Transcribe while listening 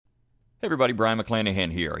Hey everybody, Brian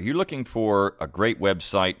McClanahan here. Are you looking for a great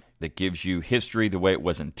website that gives you history the way it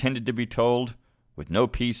was intended to be told, with no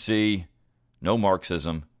PC, no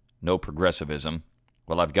Marxism, no progressivism?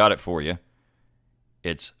 Well, I've got it for you.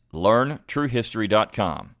 It's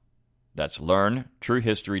LearnTrueHistory.com. That's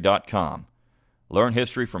LearnTrueHistory.com. Learn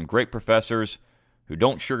history from great professors who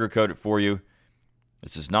don't sugarcoat it for you.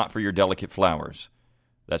 This is not for your delicate flowers.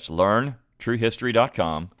 That's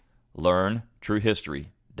LearnTrueHistory.com.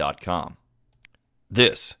 LearnTrueHistory.com.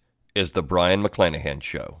 This is the Brian McClanahan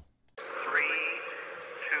Show. 3, 2,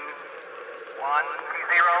 1,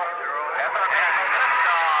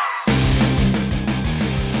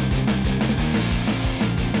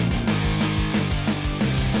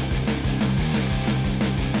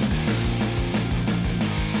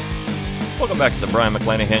 0. Welcome back to the Brian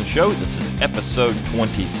McClanahan Show. This is episode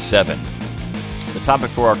 27. The topic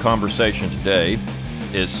for our conversation today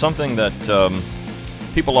is something that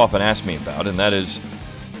people often ask me about, and that is,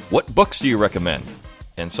 what books do you recommend?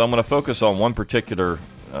 And so I'm going to focus on one particular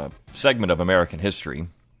segment of American history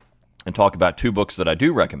and talk about two books that I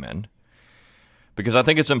do recommend, because I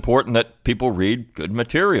think it's important that people read good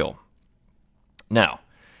material. Now,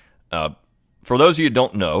 for those of you who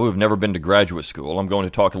don't know, who have never been to graduate school, I'm going to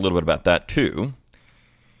talk a little bit about that too,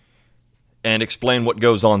 and explain what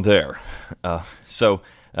goes on there.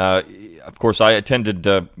 Of course, I attended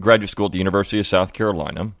graduate school at the University of South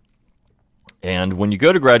Carolina, and when you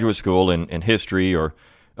go to graduate school in history or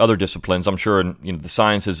other disciplines, I'm sure in the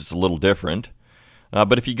sciences it's a little different,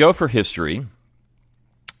 but if you go for history,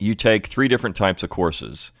 you take three different types of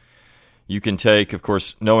courses. You can take, of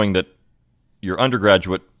course, knowing that your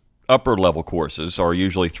undergraduate upper-level courses are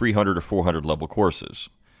usually 300 or 400 level courses.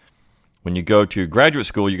 When you go to graduate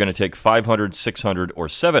school, you're going to take 500, 600, or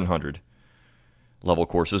 700 level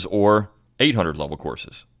courses, or 800 level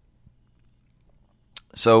courses.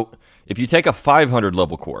 So if you take a 500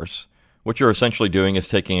 level course, what you're essentially doing is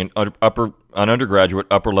taking an undergraduate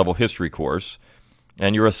upper level history course,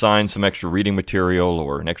 and you're assigned some extra reading material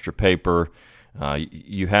or an extra paper.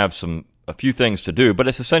 You have a few things to do, but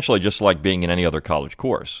it's essentially just like being in any other college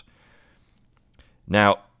course.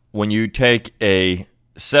 Now, when you take a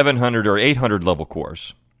 700 or 800 level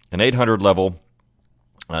course, an 800 level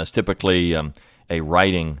is typically a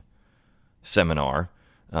writing seminar.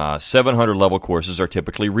 700 level courses are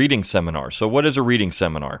typically reading seminars. So what is a reading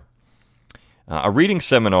seminar? A reading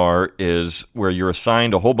seminar is where you're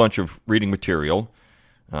assigned a whole bunch of reading material,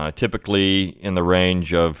 typically in the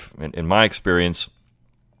range of, in my experience,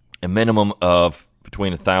 a minimum of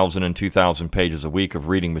between 1,000 and 2,000 pages a week of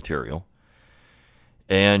reading material.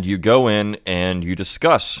 And you go in and you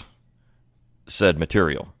discuss said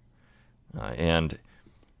material. And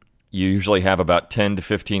you usually have about 10 to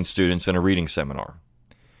 15 students in a reading seminar.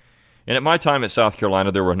 And at my time at South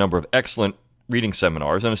Carolina, there were a number of excellent reading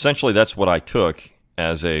seminars, and essentially that's what I took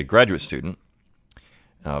as a graduate student.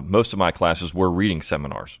 Most of my classes were reading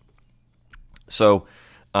seminars. So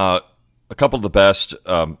a couple of the best,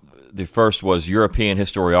 the first was European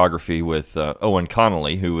Historiography with Owen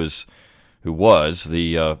Connolly, who was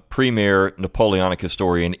the premier Napoleonic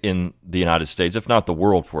historian in the United States, if not the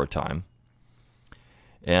world for a time.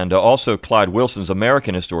 And also Clyde Wilson's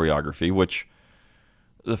American Historiography, which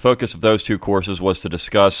the focus of those two courses was to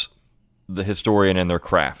discuss the historian and their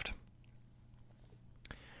craft.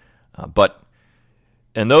 But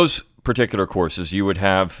in those particular courses, you would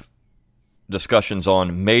have discussions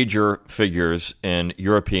on major figures in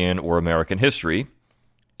European or American history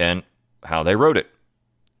and how they wrote it.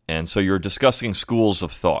 And so you're discussing schools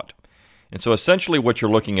of thought. And so essentially what you're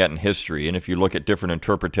looking at in history, and if you look at different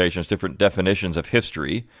interpretations, different definitions of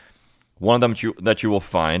history, one of them that you will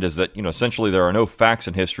find is that, essentially there are no facts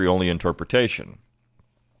in history, only interpretation.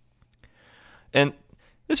 And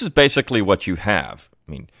this is basically what you have.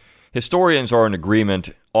 I mean, historians are in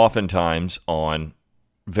agreement oftentimes on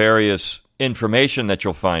various information that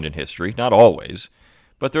you'll find in history, not always,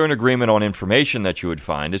 but they're in agreement on information that you would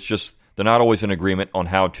find. It's just they're not always in agreement on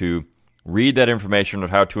how to read that information or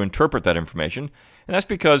how to interpret that information. And that's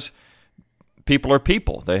because people are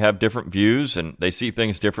people. They have different views and they see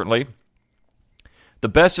things differently. The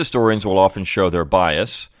best historians will often show their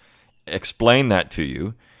bias, explain that to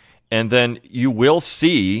you, and then you will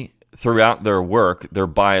see throughout their work their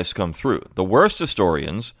bias come through. The worst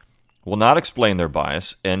historians will not explain their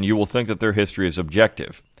bias, and you will think that their history is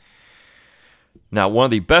objective. Now, one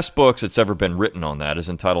of the best books that's ever been written on that is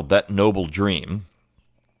entitled That Noble Dream.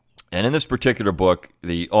 And in this particular book,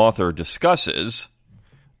 the author discusses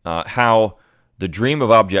how the dream of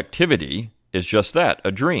objectivity is just that,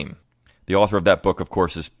 a dream. The author of that book, of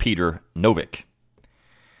course, is Peter Novick.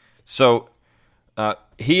 So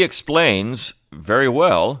he explains very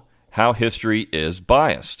well how history is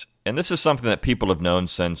biased. And this is something that people have known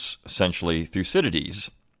since essentially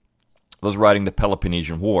Thucydides was writing the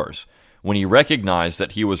Peloponnesian Wars, when he recognized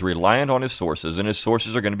that he was reliant on his sources, and his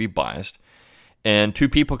sources are going to be biased, and two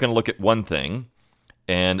people can look at one thing,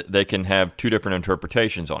 and they can have two different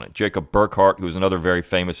interpretations on it. Jacob Burckhardt, who is another very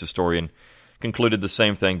famous historian, concluded the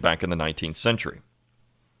same thing back in the 19th century.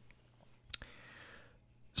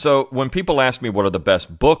 So when people ask me what are the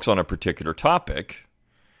best books on a particular topic,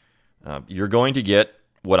 you're going to get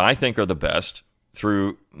what I think are the best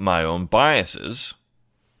through my own biases.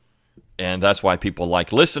 And that's why people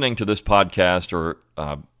like listening to this podcast or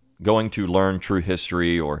going to learn true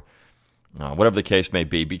history or whatever the case may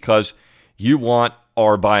be, because you want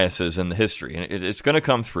our biases in the history. And it's going to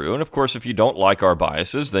come through. And of course, if you don't like our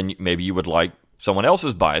biases, then maybe you would like someone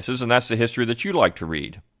else's biases, and that's the history that you like to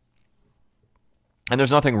read. And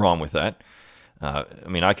there's nothing wrong with that.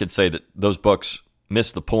 I could say that those books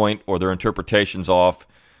miss the point, or their interpretation's off,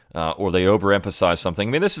 or they overemphasize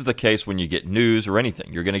something. This is the case when you get news or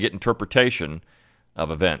anything. You're going to get interpretation of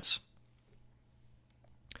events.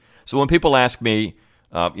 So when people ask me,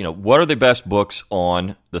 what are the best books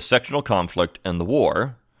on the sectional conflict and the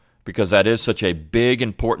war, because that is such a big,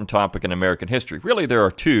 important topic in American history. Really, there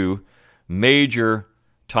are two major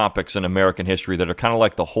topics in American history that are kind of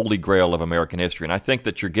like the holy grail of American history. And I think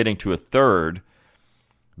that you're getting to a third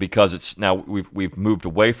because it's now we've moved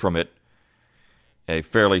away from it a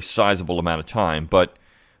fairly sizable amount of time. But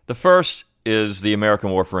the first is the American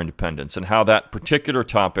War for Independence and how that particular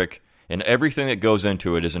topic and everything that goes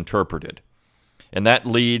into it is interpreted. And that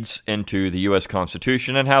leads into the U.S.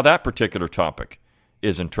 Constitution and how that particular topic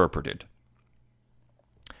is interpreted.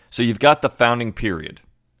 So you've got the founding period.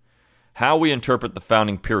 How we interpret the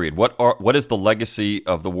founding period. What is the legacy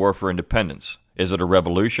of the War for Independence? Is it a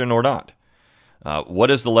revolution or not?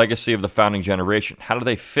 What is the legacy of the founding generation? How do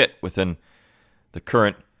they fit within the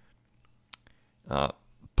current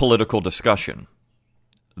political discussion?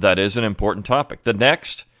 That is an important topic. The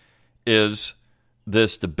next is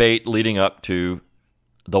this debate leading up to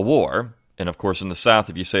the war. And of course, in the South,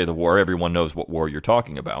 if you say the war, everyone knows what war you're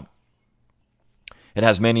talking about. It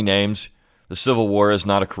has many names. The Civil War is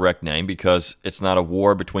not a correct name because it's not a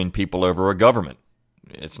war between people over a government.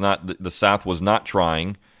 It's not. The South was not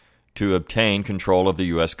trying to obtain control of the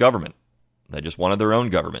U.S. government. They just wanted their own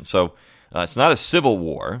government. So it's not a civil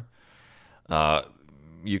war.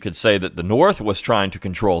 You could say that the North was trying to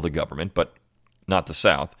control the government, but not the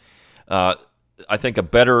South. I think a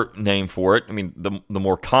better name for it, the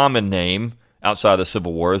more common name outside of the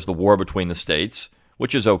Civil War is the War Between the States,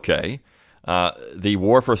 which is okay. The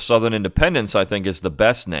War for Southern Independence, I think, is the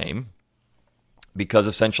best name because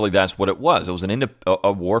essentially that's what it was. It was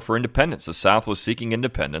a war for independence. The South was seeking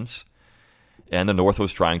independence, and the North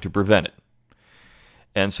was trying to prevent it.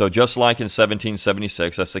 And so just like in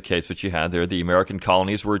 1776, that's the case that you had there. The American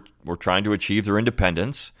colonies were trying to achieve their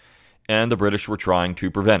independence, and the British were trying to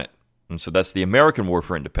prevent it. And so that's the American War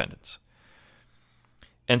for Independence.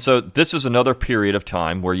 And so this is another period of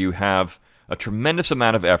time where you have a tremendous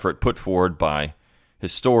amount of effort put forward by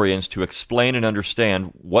historians to explain and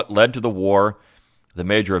understand what led to the war, the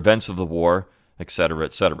major events of the war, etc.,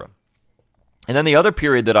 etc. And then the other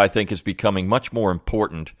period that I think is becoming much more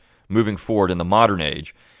important moving forward in the modern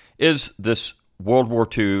age is this World War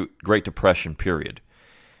II Great Depression period,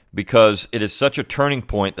 because it is such a turning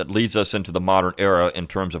point that leads us into the modern era in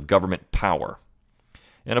terms of government power.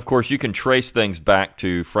 And of course, you can trace things back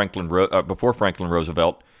to before Franklin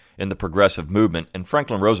Roosevelt in the progressive movement, and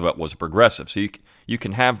Franklin Roosevelt was a progressive, so you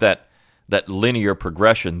can have that linear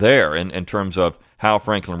progression there in terms of how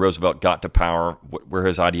Franklin Roosevelt got to power, where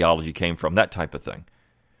his ideology came from, that type of thing.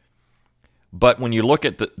 But when you look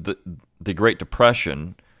at the Great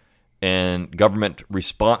Depression and government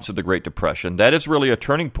response to the Great Depression, that is really a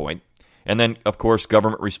turning point. And then, of course,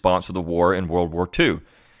 government response to the war in World War II.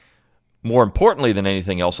 More importantly than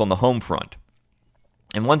anything else, on the home front.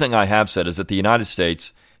 And one thing I have said is that the United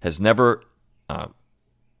States has never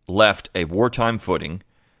left a wartime footing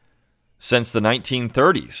since the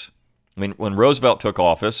 1930s. When Roosevelt took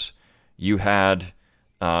office, you had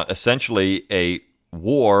essentially a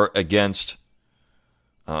war against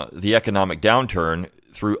the economic downturn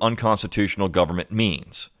through unconstitutional government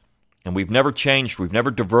means. And we've never changed, we've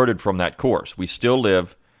never diverted from that course. We still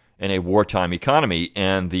live in a wartime economy,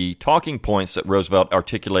 and the talking points that Roosevelt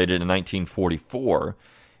articulated in 1944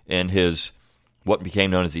 in his what became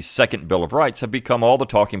known as the Second Bill of Rights have become all the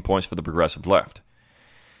talking points for the progressive left.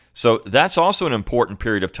 So that's also an important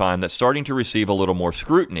period of time that's starting to receive a little more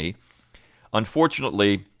scrutiny.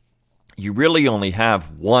 Unfortunately, you really only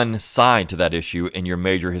have one side to that issue in your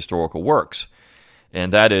major historical works,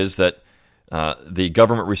 and that is that the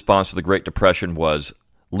government response to the Great Depression was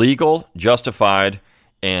legal, justified,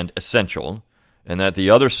 and essential, and that the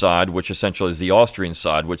other side, which essentially is the Austrian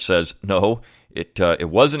side, which says, no, it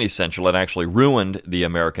wasn't essential, it actually ruined the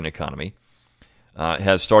American economy,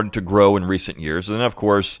 has started to grow in recent years. And then, of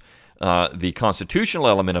course, the constitutional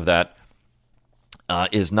element of that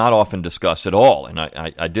is not often discussed at all. And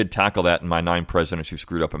I did tackle that in my 9 Presidents Who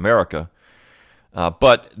Screwed Up America.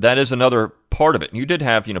 But that is another part of it. And you did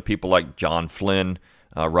have, people like John Flynn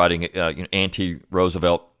writing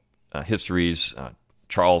anti-Roosevelt histories,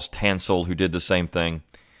 Charles Tansel, who did the same thing.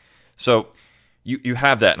 So you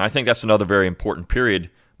have that, and I think that's another very important period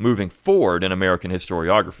moving forward in American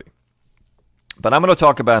historiography. But I'm going to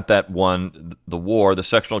talk about that one, the war, the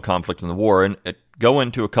sectional conflict in the war, and go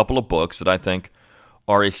into a couple of books that I think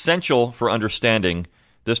are essential for understanding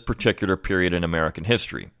this particular period in American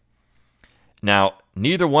history. Now,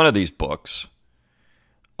 neither one of these books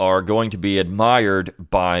are going to be admired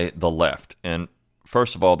by the left. And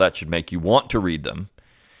first of all, that should make you want to read them.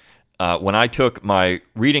 When I took my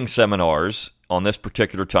reading seminars on this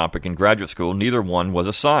particular topic in graduate school, neither one was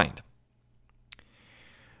assigned.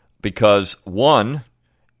 Because one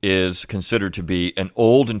is considered to be an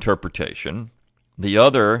old interpretation. The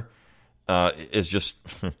other is just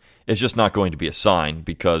not going to be assigned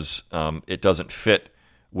because it doesn't fit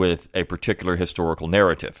with a particular historical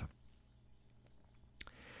narrative.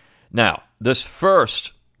 Now, this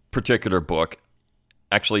first particular book,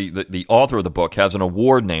 actually the author of the book has an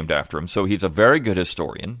award named after him, so he's a very good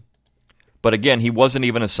historian. But again, he wasn't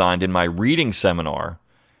even assigned in my reading seminar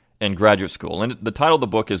in graduate school. And the title of the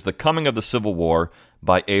book is The Coming of the Civil War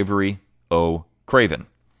by Avery O. Craven.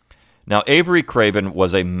 Now, Avery Craven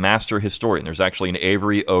was a master historian. There's actually an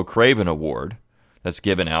Avery O. Craven Award that's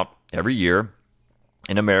given out every year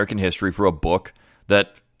in American history for a book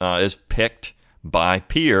that is picked by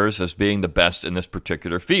peers as being the best in this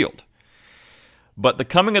particular field. But The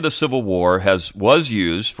Coming of the Civil War was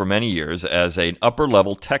used for many years as an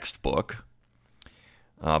upper-level textbook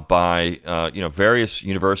by various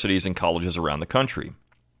universities and colleges around the country.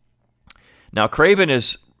 Now, Craven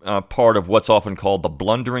is part of what's often called the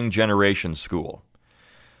blundering generation school.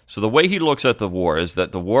 So the way he looks at the war is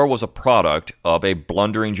that the war was a product of a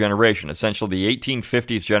blundering generation, essentially the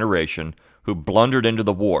 1850s generation who blundered into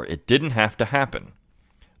the war. It didn't have to happen.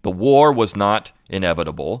 The war was not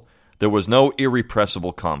inevitable. There was no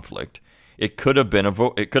irrepressible conflict. It could have been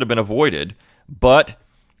avoided, but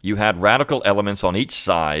you had radical elements on each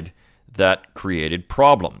side that created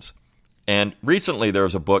problems. And recently there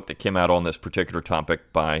was a book that came out on this particular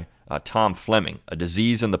topic by Tom Fleming, A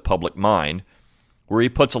Disease in the Public Mind, where he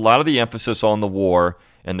puts a lot of the emphasis on the war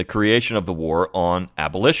and the creation of the war on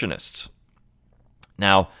abolitionists.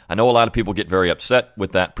 Now, I know a lot of people get very upset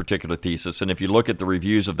with that particular thesis, and if you look at the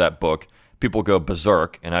reviews of that book, people go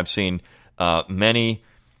berserk, and I've seen many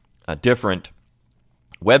different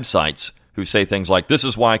websites who say things like, this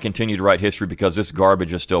is why I continue to write history, because this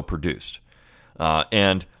garbage is still produced.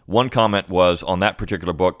 And one comment was on that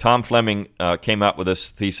particular book, Tom Fleming came out with this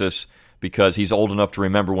thesis because he's old enough to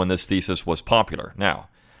remember when this thesis was popular. Now,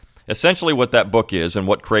 essentially what that book is and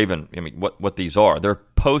what Craven, what these are, they're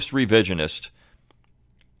post-revisionist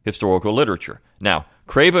historical literature. Now,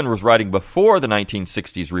 Craven was writing before the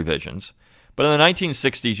 1960s revisions, but in the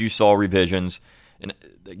 1960s you saw revisions, and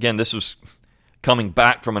again, this was coming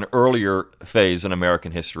back from an earlier phase in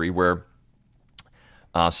American history where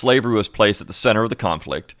slavery was placed at the center of the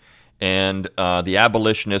conflict, and the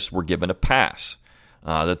abolitionists were given a pass.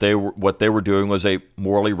 That what they were doing was a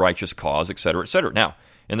morally righteous cause, et cetera, et cetera. Now,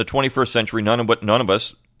 in the 21st century, none of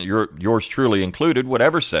us, yours truly included, would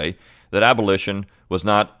ever say that abolition was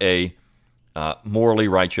not a morally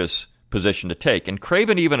righteous position to take. And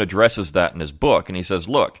Craven even addresses that in his book, and he says,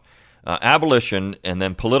 look, abolition and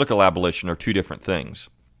then political abolition are two different things.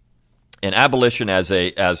 And abolition as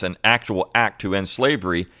an actual act to end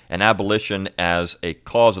slavery and abolition as a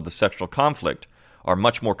cause of the sectional conflict are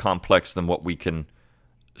much more complex than what we can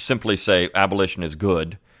simply say abolition is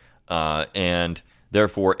good, and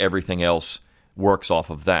therefore everything else works off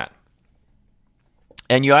of that.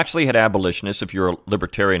 And you actually had abolitionists, if you're a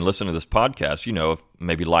libertarian listening to this podcast, you know,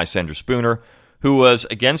 maybe Lysander Spooner, who was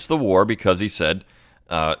against the war because he said,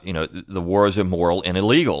 the war is immoral and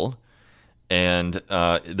illegal, and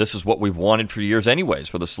this is what we've wanted for years anyways,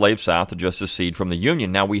 for the slave South to just secede from the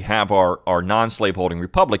Union. Now we have our non-slaveholding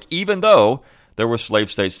republic, even though there were slave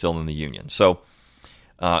states still in the Union. So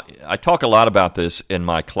I talk a lot about this in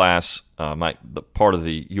my class, the part of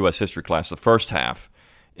the U.S. history class, the first half,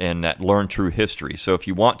 in that Learn True History. So if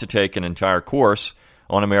you want to take an entire course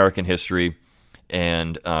on American history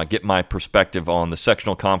and get my perspective on the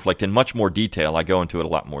sectional conflict in much more detail, I go into it a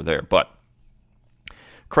lot more there. But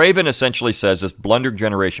Craven essentially says this blundered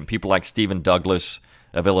generation, people like Stephen Douglas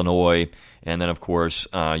of Illinois, and then, of course,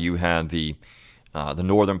 you had the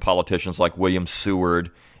northern politicians like William Seward,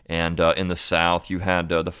 and in the South, you had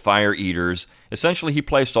the fire eaters. Essentially, he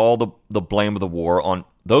placed all the blame of the war on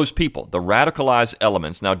those people, the radicalized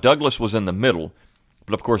elements. Now, Douglas was in the middle,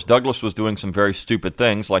 but of course, Douglas was doing some very stupid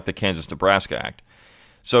things like the Kansas-Nebraska Act.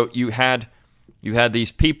 So you had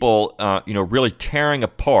these people, really tearing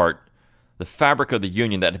apart the fabric of the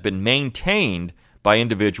Union that had been maintained by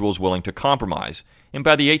individuals willing to compromise. And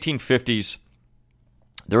by the 1850s,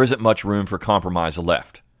 there isn't much room for compromise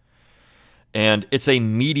left. And it's a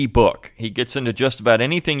meaty book. He gets into just about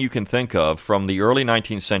anything you can think of from the early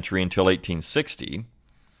 19th century until 1860.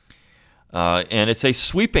 And it's a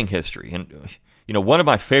sweeping history. And, one of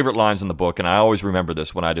my favorite lines in the book, and I always remember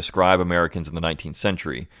this when I describe Americans in the 19th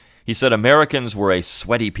century, he said Americans were a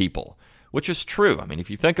sweaty people, which is true. I mean, if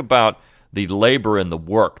you think about the labor and the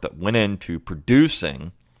work that went into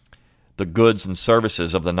producing the goods and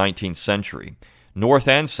services of the 19th century, North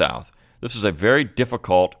and South, this is a very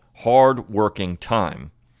difficult, hard-working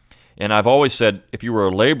time. And I've always said if you were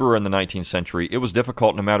a laborer in the 19th century, it was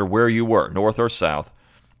difficult no matter where you were, North or South.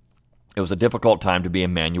 It was a difficult time to be a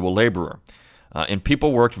manual laborer. And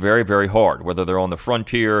people worked very, very hard, whether they're on the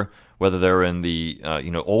frontier, whether they're in the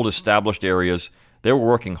old established areas, they were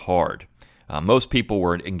working hard. Most people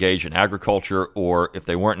were engaged in agriculture, or if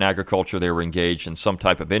they weren't in agriculture, they were engaged in some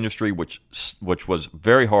type of industry, which was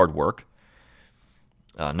very hard work,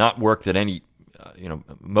 not work that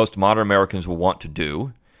most modern Americans will want to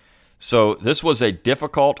do. So this was a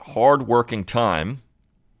difficult, hard-working time,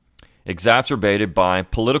 exacerbated by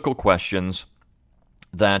political questions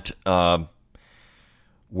that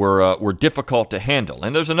were difficult to handle.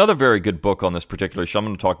 And there's another very good book on this particular issue I'm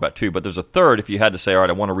going to talk about too, but there's a third, if you had to say, all right,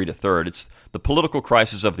 I want to read a third. It's The Political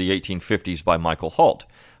Crisis of the 1850s by Michael Holt.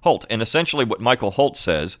 And essentially what Michael Holt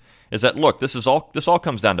says is that, look, this all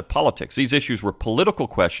comes down to politics. These issues were political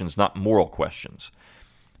questions, not moral questions.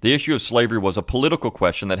 The issue of slavery was a political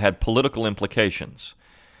question that had political implications,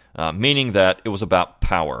 meaning that it was about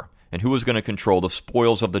power and who was going to control the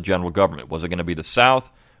spoils of the general government. Was it going to be the South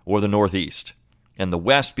or the Northeast? And the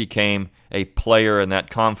West became a player in that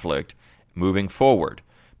conflict moving forward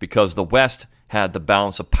because the West had the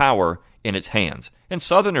balance of power in its hands. And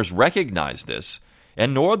Southerners recognized this,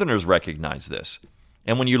 and Northerners recognized this.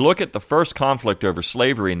 And when you look at the first conflict over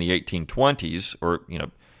slavery in the 1820s, or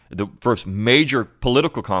the first major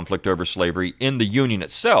political conflict over slavery in the Union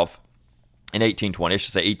itself in 1820, I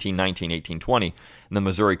should say 1819, 1820, in the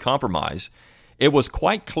Missouri Compromise, it was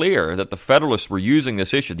quite clear that the Federalists were using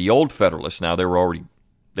this issue. The old Federalists, now they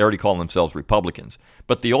already calling themselves Republicans,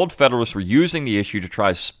 but the old Federalists were using the issue to try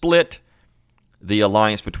to split the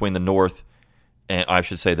alliance between the North, and I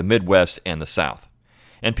should say the Midwest and the South.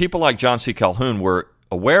 And people like John C. Calhoun were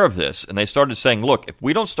aware of this, and they started saying, look, if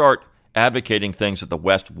we don't start advocating things that the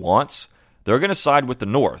West wants, they're going to side with the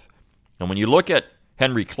North. And when you look at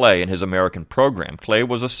Henry Clay and his American program, Clay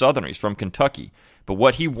was a Southerner. He's from Kentucky. But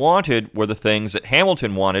what he wanted were the things that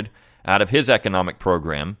Hamilton wanted out of his economic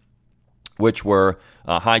program, which were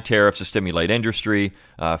high tariffs to stimulate industry,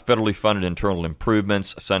 federally funded internal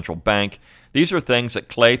improvements, a central bank. These are things that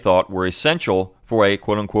Clay thought were essential for a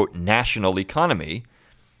quote-unquote national economy,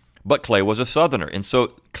 but Clay was a Southerner. And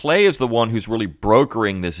so Clay is the one who's really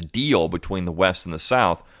brokering this deal between the West and the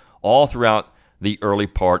South all throughout the early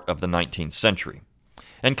part of the 19th century.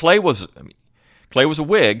 And Clay was a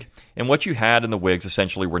Whig, and what you had in the Whigs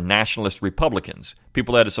essentially were nationalist Republicans,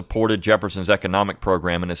 people that had supported Jefferson's economic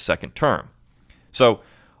program in his second term. So,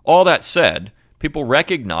 all that said, people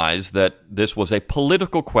recognized that this was a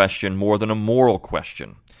political question more than a moral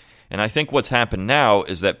question. And I think what's happened now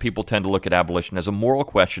is that people tend to look at abolition as a moral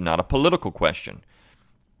question, not a political question.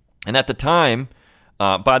 And at the time,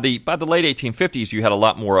 by the late 1850s, you had a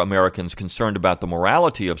lot more Americans concerned about the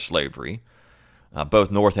morality of slavery,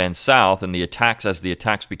 both North and South, and as the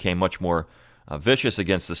attacks became much more vicious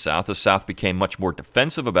against the South became much more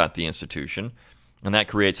defensive about the institution, and that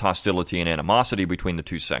creates hostility and animosity between the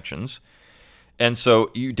two sections. And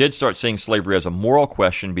so you did start seeing slavery as a moral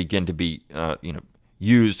question begin to be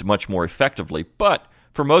used much more effectively. But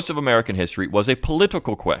for most of American history, it was a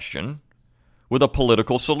political question with a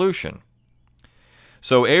political solution.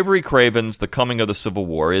 So Avery Craven's The Coming of the Civil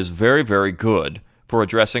War is very, very good for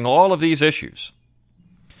addressing all of these issues.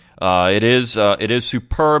 It is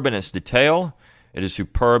superb in its detail. It is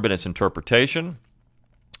superb in its interpretation.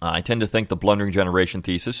 I tend to think the blundering generation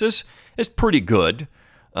thesis is pretty good.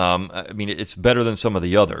 I mean, it's better than some of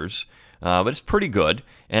the others, but it's pretty good.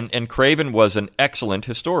 And Craven was an excellent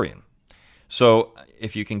historian. So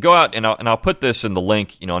if you can go out, and I'll put this in the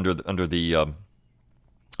link, under the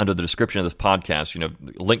description of this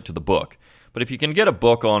podcast, link to the book. But if you can get a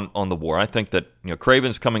book on the war, I think that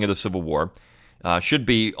Craven's Coming of the Civil War should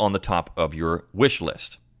be on the top of your wish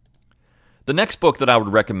list. The next book that I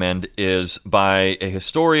would recommend is by a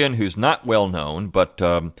historian who's not well known, but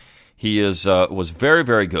he was very,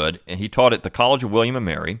 very good, and he taught at the College of William and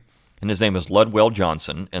Mary, and his name is Ludwell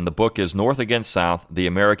Johnson, and the book is North Against South, The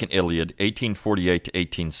American Iliad, 1848 to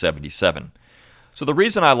 1877. So the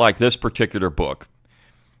reason I like this particular book,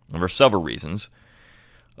 and there are several reasons.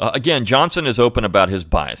 Again, Johnson is open about his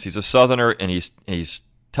bias. He's a Southerner, and he's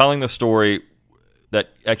telling the story that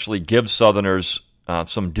actually gives Southerners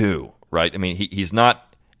some due, right? I mean, he's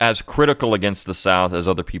not as critical against the South as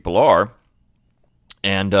other people are.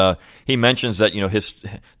 And he mentions that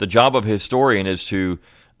the job of a historian is to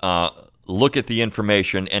look at the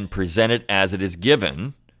information and present it as it is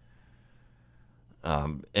given,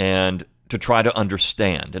 and to try to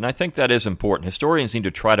understand. And I think that is important. Historians need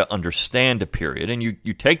to try to understand a period, and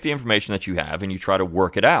you take the information that you have and you try to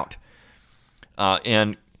work it out.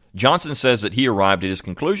 And Johnson says that he arrived at his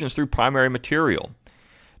conclusions through primary material.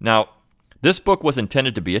 Now, this book was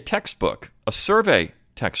intended to be a textbook, a survey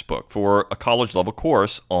textbook for a college-level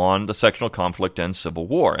course on the sectional conflict and Civil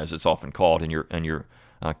War, as it's often called in your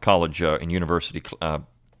college and university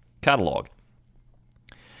catalog.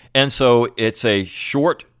 And so it's a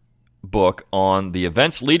short book on the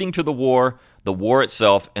events leading to the war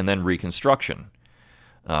itself, and then Reconstruction.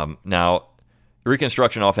 Now,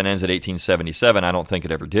 Reconstruction often ends at 1877. I don't think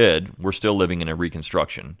it ever did. We're still living in a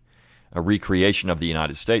Reconstruction, a recreation of the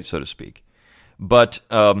United States, so to speak. But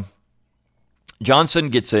Johnson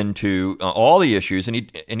gets into all the issues, and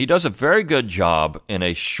he does a very good job in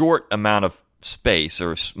a short amount of space,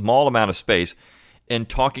 or a small amount of space, in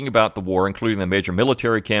talking about the war, including the major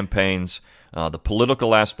military campaigns, the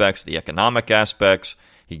political aspects, the economic aspects.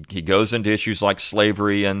 He goes into issues like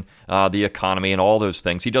slavery and the economy and all those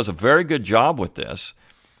things. He does a very good job with this,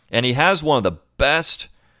 and he has one of the best,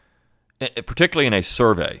 particularly in a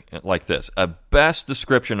survey like this, a best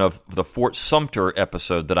description of the Fort Sumter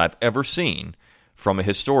episode that I've ever seen from a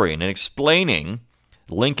historian, and explaining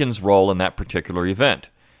Lincoln's role in that particular event.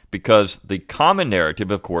 Because the common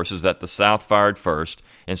narrative, of course, is that the South fired first,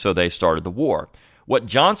 and so they started the war. What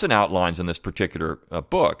Johnson outlines in this particular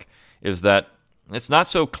book is that it's not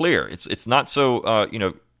so clear. It's not so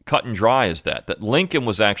cut and dry as that. That Lincoln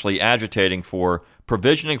was actually agitating for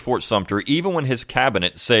provisioning Fort Sumter, even when his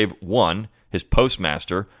cabinet, save one, his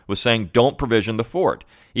postmaster, was saying don't provision the fort.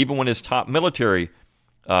 Even when his top military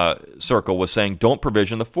circle was saying don't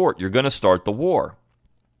provision the fort. You're going to start the war.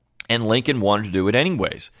 And Lincoln wanted to do it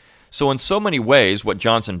anyways. So in so many ways, what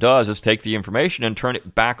Johnson does is take the information and turn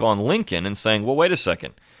it back on Lincoln and saying, well, wait a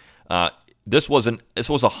second. This was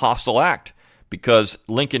a hostile act, because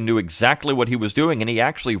Lincoln knew exactly what he was doing, and he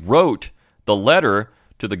actually wrote the letter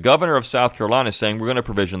to the governor of South Carolina saying we're going to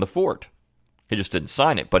provision the fort. He just didn't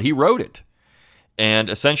sign it, but he wrote it. And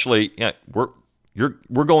essentially,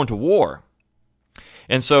 we're going to war.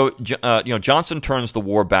 And so, Johnson turns the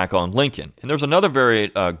war back on Lincoln. And there's another very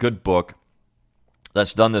good book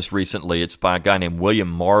that's done this recently. It's by a guy named William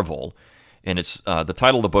Marvel, and it's the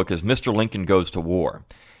title of the book is Mr. Lincoln Goes to War.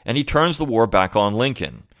 And he turns the war back on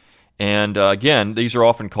Lincoln. And again, these are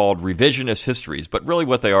often called revisionist histories, but really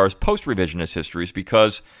what they are is post-revisionist histories,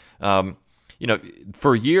 because,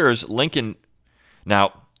 for years, Lincoln...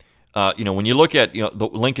 Now, when you look at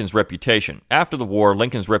Lincoln's reputation, after the war,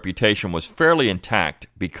 Lincoln's reputation was fairly intact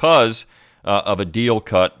because of a deal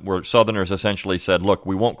cut where Southerners essentially said, look,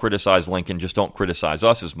 we won't criticize Lincoln, just don't criticize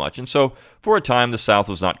us as much. And so for a time, the South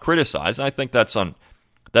was not criticized, and I think that's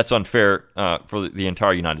unfair for the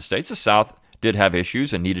entire United States. The South did have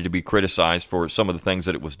issues and needed to be criticized for some of the things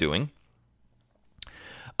that it was doing.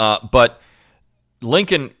 But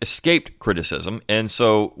Lincoln escaped criticism, and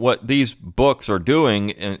so what these books are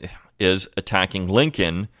doing is attacking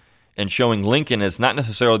Lincoln and showing Lincoln as not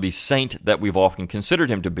necessarily the saint that we've often considered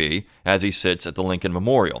him to be as he sits at the Lincoln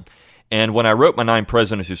Memorial. And when I wrote my 9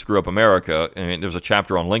 Presidents Who Screw Up America, there's a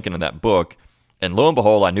chapter on Lincoln in that book, and lo and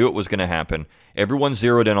behold, I knew it was going to happen. Everyone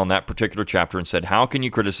zeroed in on that particular chapter and said, how can you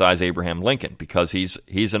criticize Abraham Lincoln? Because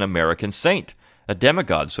he's an American saint, a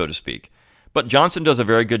demigod, so to speak. But Johnson does a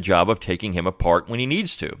very good job of taking him apart when he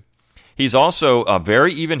needs to. He's also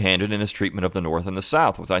very even-handed in his treatment of the North and the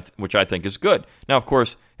South, which I think is good. Now, of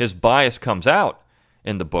course, his bias comes out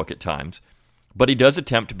in the book at times, but he does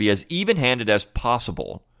attempt to be as even-handed as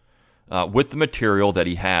possible with the material that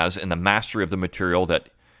he has and the mastery of the material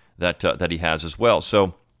that he has as well.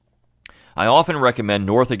 So I often recommend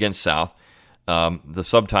North Against South. The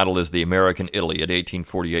subtitle is The American Iliad,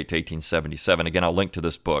 1848 to 1877. Again, I'll link to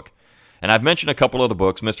this book. And I've mentioned a couple of the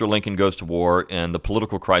books, Mr. Lincoln Goes to War and The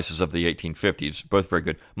Political Crisis of the 1850s, both very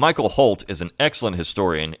good. Michael Holt is an excellent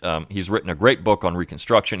historian. He's written a great book on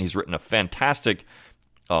Reconstruction. He's written a fantastic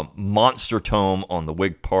monster tome on the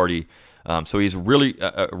Whig Party. So he's really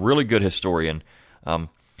a really good historian.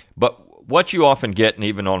 But what you often get, and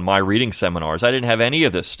even on my reading seminars, I didn't have any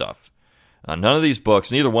of this stuff. None of these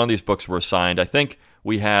books, neither one of these books were assigned. I think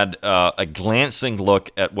we had a glancing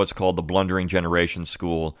look at what's called the Blundering Generation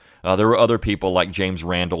School. There were other people like James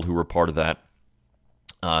Randall who were part of that.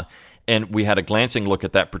 And we had a glancing look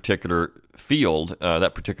at that particular field,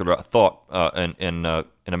 that particular thought in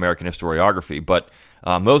American historiography. But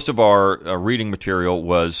most of our reading material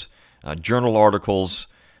was journal articles,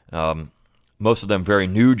 most of them very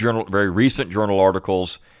recent journal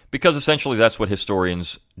articles, because essentially that's what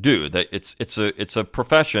historians do. It's a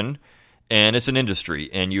profession and it's an industry,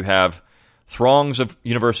 and you have throngs of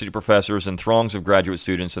university professors and throngs of graduate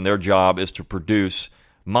students, and their job is to produce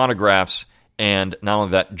monographs and not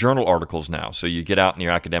only that, journal articles now. So you get out in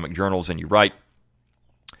your academic journals and you write.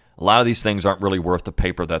 A lot of these things aren't really worth the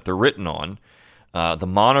paper that they're written on. The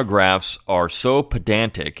monographs are so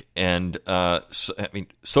pedantic and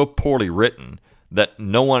so poorly written that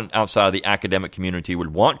no one outside of the academic community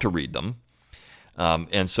would want to read them.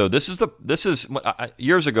 And so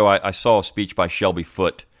years ago I saw a speech by Shelby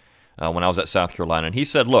Foote when I was at South Carolina, and he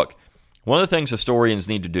said, look, one of the things historians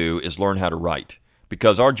need to do is learn how to write,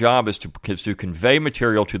 because our job is to convey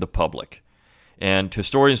material to the public. And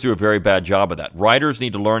historians do a very bad job of that. Writers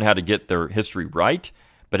need to learn how to get their history right,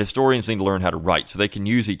 but historians need to learn how to write so they can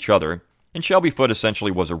use each other. And Shelby Foote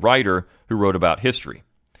essentially was a writer who wrote about history.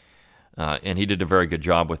 And he did a very good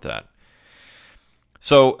job with that.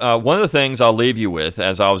 So one of the things I'll leave you with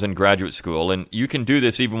as I was in graduate school, and you can do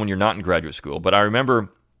this even when you're not in graduate school, but I remember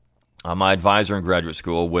my advisor in graduate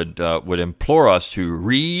school would implore us to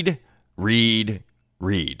read. Read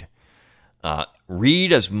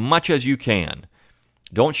as much as you can.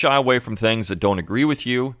 Don't shy away from things that don't agree with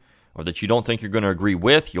you or that you don't think you're going to agree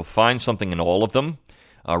with. You'll find something in all of them.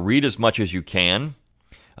 Read as much as you can.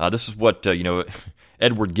 This is what,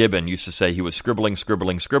 Edward Gibbon used to say. He was scribbling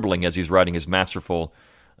as he's writing his masterful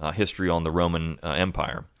history on the Roman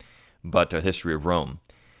Empire, but history of Rome.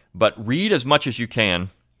 But read as much as you can.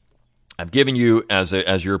 I've given you, as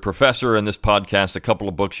your professor in this podcast, a couple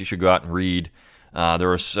of books you should go out and read.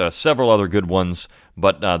 There are several other good ones,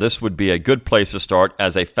 but this would be a good place to start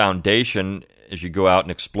as a foundation as you go out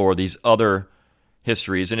and explore these other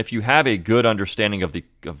histories. And if you have a good understanding of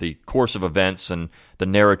the course of events and the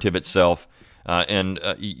narrative itself,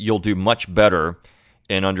 you'll do much better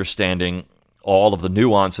in understanding all of the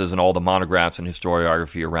nuances and all the monographs and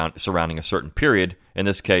historiography surrounding a certain period, in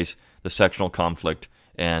this case, the sectional conflict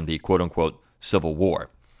and the quote-unquote Civil War.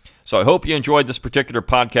 So I hope you enjoyed this particular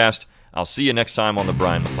podcast. I'll see you next time on The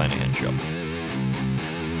Brion McClanahan Show.